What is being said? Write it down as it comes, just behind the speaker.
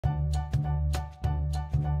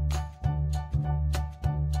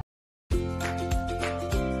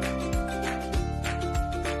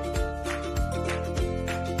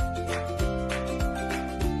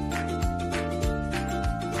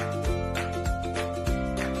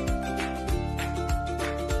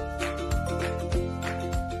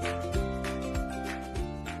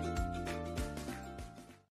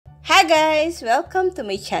Hi guys! Welcome to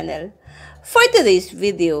my channel. For today's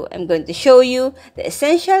video, I'm going to show you the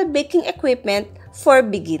essential baking equipment for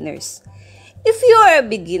beginners. If you are a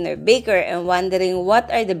beginner baker and wondering what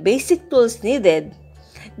are the basic tools needed,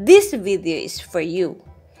 this video is for you.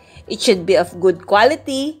 It should be of good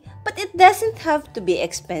quality, but it doesn't have to be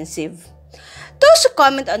expensive. Those who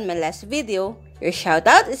comment on my last video, your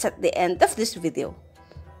shoutout is at the end of this video.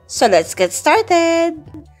 So let's get started!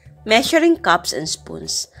 Measuring cups and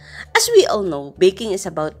spoons. As we all know, baking is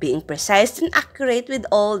about being precise and accurate with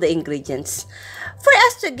all the ingredients. For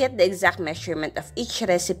us to get the exact measurement of each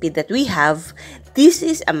recipe that we have, this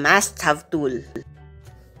is a must-have tool.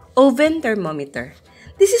 Oven thermometer.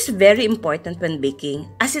 This is very important when baking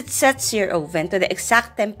as it sets your oven to the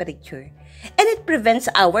exact temperature and it prevents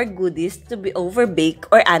our goodies to be overbaked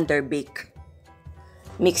or underbaked.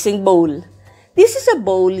 Mixing bowl. This is a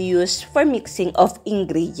bowl used for mixing of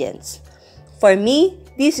ingredients. For me,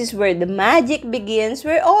 this is where the magic begins,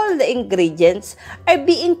 where all the ingredients are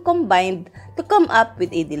being combined to come up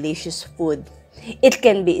with a delicious food. It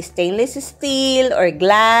can be stainless steel or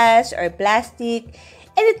glass or plastic,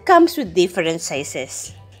 and it comes with different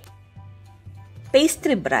sizes.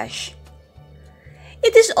 Pastry brush.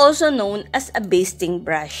 It is also known as a basting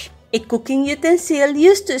brush, a cooking utensil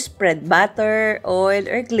used to spread butter, oil,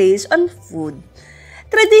 or glaze on food.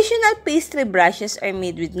 Traditional pastry brushes are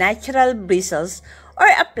made with natural bristles or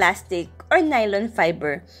a plastic or nylon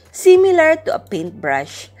fiber, similar to a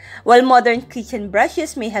paintbrush, while modern kitchen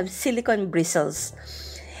brushes may have silicone bristles.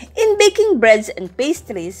 In baking breads and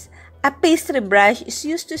pastries, a pastry brush is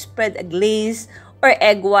used to spread a glaze or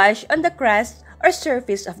egg wash on the crust or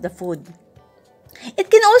surface of the food.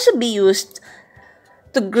 It can also be used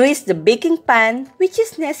to grease the baking pan, which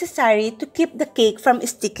is necessary to keep the cake from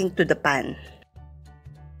sticking to the pan.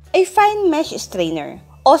 A fine mesh strainer,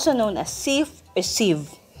 also known as sieve or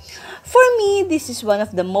sieve. For me, this is one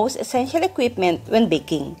of the most essential equipment when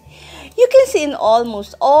baking. You can see in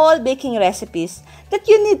almost all baking recipes that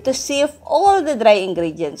you need to sieve all the dry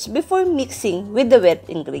ingredients before mixing with the wet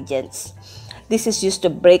ingredients. This is used to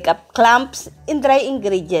break up clumps in dry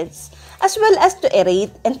ingredients as well as to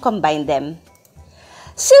aerate and combine them.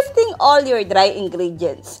 Sifting all your dry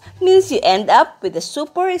ingredients means you end up with a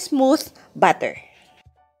super smooth batter.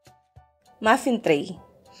 Muffin tray.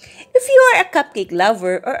 If you are a cupcake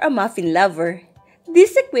lover or a muffin lover,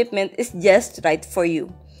 this equipment is just right for you.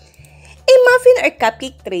 A muffin or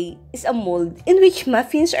cupcake tray is a mold in which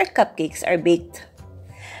muffins or cupcakes are baked.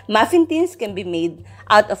 Muffin tins can be made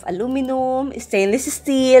out of aluminum, stainless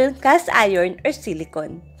steel, cast iron, or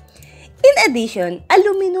silicone. In addition,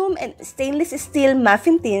 aluminum and stainless steel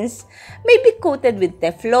muffin tins may be coated with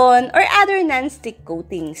Teflon or other non-stick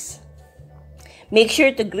coatings. Make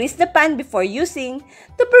sure to grease the pan before using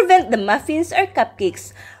to prevent the muffins or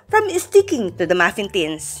cupcakes from sticking to the muffin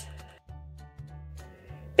tins.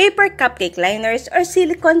 Paper cupcake liners or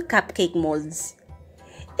silicone cupcake molds.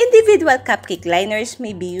 Individual cupcake liners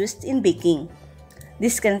may be used in baking.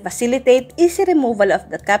 This can facilitate easy removal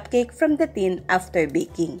of the cupcake from the tin after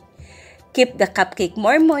baking. Keep the cupcake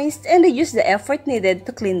more moist and reduce the effort needed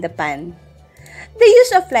to clean the pan. The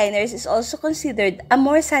use of liners is also considered a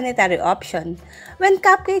more sanitary option when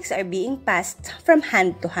cupcakes are being passed from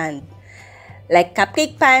hand to hand. Like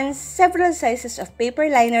cupcake pans, several sizes of paper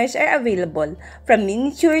liners are available from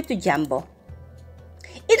miniature to jumbo.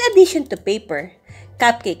 In addition to paper,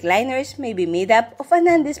 cupcake liners may be made up of a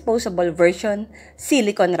non-disposable version,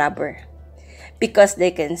 silicone rubber. Because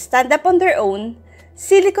they can stand up on their own,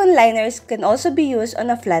 silicone liners can also be used on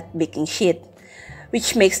a flat baking sheet,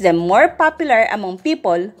 which makes them more popular among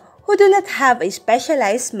people who do not have a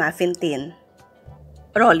specialized muffin tin.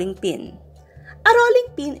 Rolling pin. A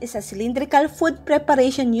rolling pin is a cylindrical food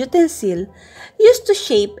preparation utensil used to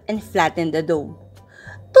shape and flatten the dough.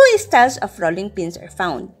 Two styles of rolling pins are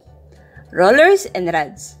found: rollers and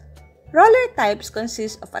rods. Roller types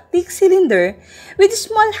consist of a thick cylinder with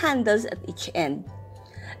small handles at each end.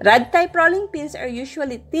 Rod-type rolling pins are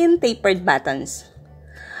usually thin tapered buttons.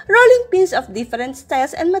 Rolling pins of different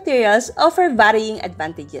styles and materials offer varying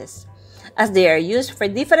advantages, as they are used for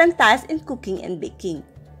different tasks in cooking and baking.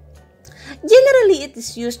 Generally, it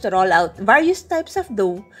is used to roll out various types of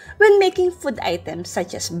dough when making food items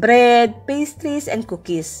such as bread, pastries, and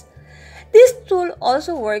cookies. This tool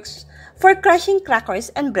also works for crushing crackers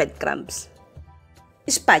and breadcrumbs.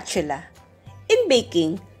 Spatula. In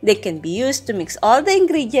baking, they can be used to mix all the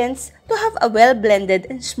ingredients to have a well-blended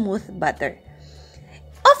and smooth batter.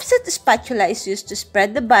 Offset spatula is used to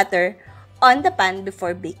spread the butter on the pan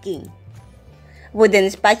before baking. Wooden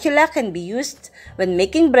spatula can be used when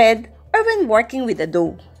making bread or when working with the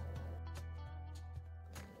dough.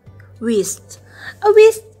 Whisk. A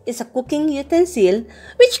whisk is a cooking utensil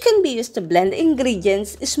which can be used to blend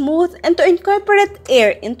ingredients smooth and to incorporate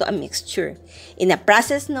air into a mixture in a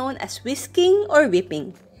process known as whisking or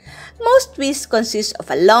whipping. Most whisks consist of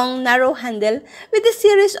a long, narrow handle with a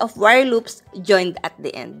series of wire loops joined at the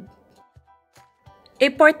end. A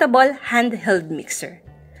portable handheld mixer.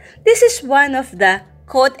 This is one of the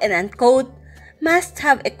quote and unquote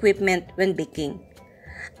must-have equipment when baking.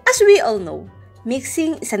 As we all know,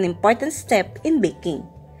 mixing is an important step in baking.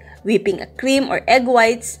 Whipping a cream or egg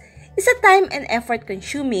whites is a time and effort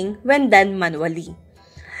consuming when done manually.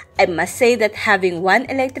 I must say that having one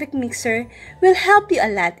electric mixer will help you a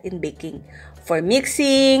lot in baking for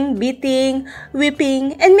mixing, beating,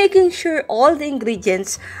 whipping, and making sure all the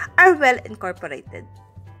ingredients are well incorporated.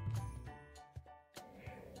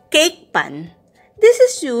 Cake pan. This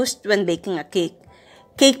is used when baking a cake.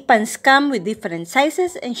 Cake pans come with different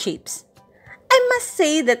sizes and shapes. I must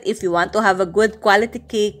say that if you want to have a good quality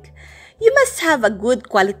cake, you must have a good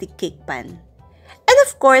quality cake pan. And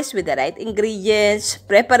of course, with the right ingredients,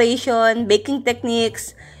 preparation, baking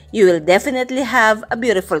techniques, you will definitely have a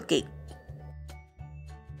beautiful cake.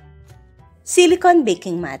 Silicone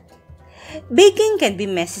baking mat. Baking can be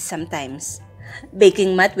messy sometimes.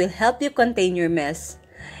 Baking mat will help you contain your mess.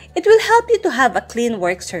 It will help you to have a clean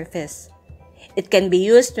work surface. It can be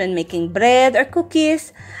used when making bread or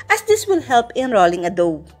cookies, as this will help in rolling a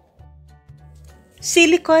dough.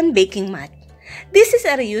 Silicone baking mat. This is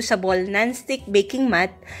a reusable non-stick baking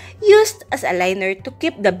mat used as a liner to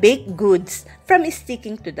keep the baked goods from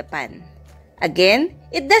sticking to the pan. Again,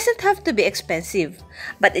 it doesn't have to be expensive,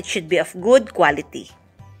 but it should be of good quality.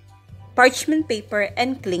 Parchment paper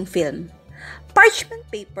and cling film. Parchment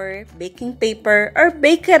paper, baking paper, or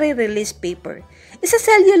bakery release paper is a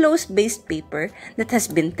cellulose-based paper that has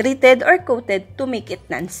been treated or coated to make it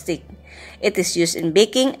non-stick. It is used in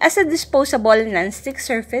baking as a disposable non-stick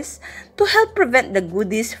surface to help prevent the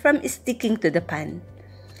goodies from sticking to the pan.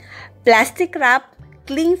 Plastic wrap,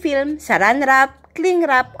 cling film, saran wrap, cling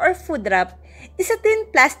wrap, or food wrap is a thin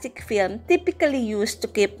plastic film typically used to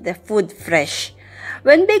keep the food fresh.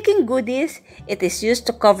 When baking goodies, it is used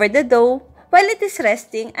to cover the dough while it is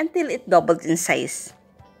resting until it doubles in size.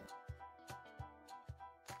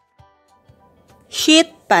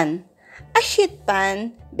 Sheet pan. A sheet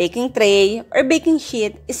pan, baking tray, or baking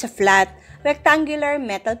sheet is a flat, rectangular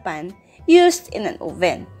metal pan used in an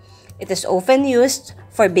oven. It is often used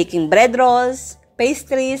for baking bread rolls,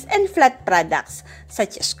 pastries, and flat products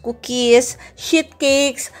such as cookies, sheet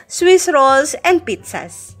cakes, Swiss rolls, and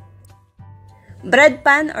pizzas. Bread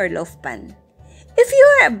pan or loaf pan. If you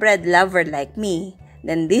are a bread lover like me,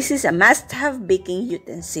 then this is a must-have baking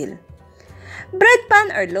utensil. Bread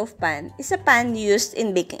pan or loaf pan is a pan used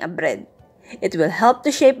in baking a bread. It will help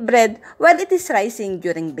to shape bread while it is rising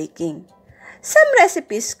during baking. Some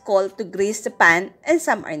recipes call to grease the pan and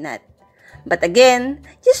some are not. But again,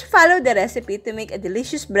 just follow the recipe to make a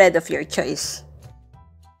delicious bread of your choice.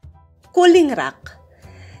 Cooling rack.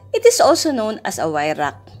 It is also known as a wire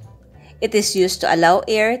rack. It is used to allow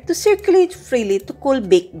air to circulate freely to cool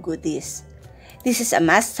baked goodies. This is a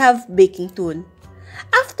must-have baking tool.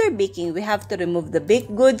 After baking, we have to remove the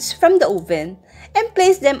baked goods from the oven and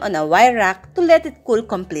place them on a wire rack to let it cool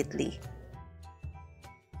completely.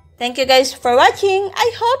 Thank you guys for watching. I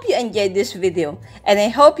hope you enjoyed this video and I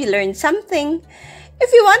hope you learned something.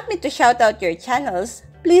 If you want me to shout out your channels,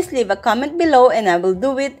 please leave a comment below and I will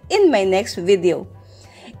do it in my next video.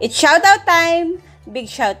 It's shout out time! Big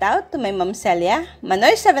shout out to my mom Celia,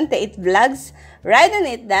 Manoy78 Vlogs, Ride and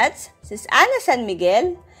Eat Dots, Sis Ana San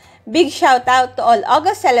Miguel. Big shout out to all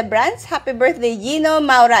August celebrants. Happy birthday Gino,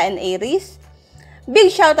 Maura, and Aries.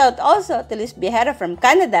 Big shout out also to Liz Viejera from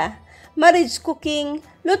Canada, Marriage Cooking,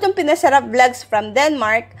 Lutong Pinasarap Vlogs from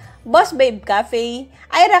Denmark, Boss Babe Cafe,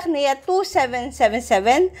 Iraqnia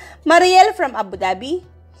 2777, Mariel from Abu Dhabi.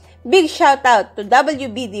 Big shout out to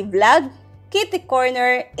WBD Vlog, Kitty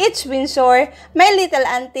Corner, It's Windsor, My Little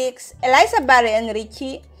Antics, Eliza Barry and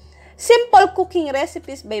Richie, Simple Cooking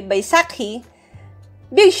Recipes by Baisakhi.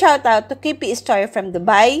 Big shout out to Kipi Story from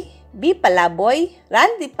Dubai, B. Palaboy,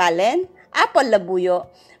 Randy Palen, Apple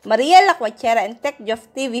Labuyo, Maria Laquachera and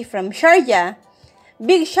TechJoff TV from Sharjah.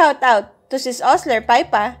 Big shout out to Sis Osler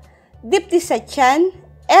Paipa, Dipti Sachan,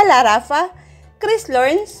 Ella Rafa, Chris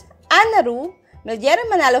Lawrence, Anna Ru, Miljera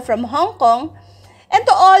Manalo from Hong Kong, and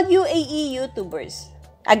to all UAE YouTubers.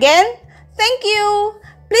 Again, thank you!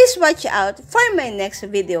 Please watch out for my next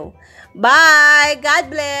video. Bye! God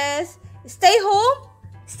bless! Stay home,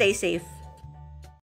 stay safe.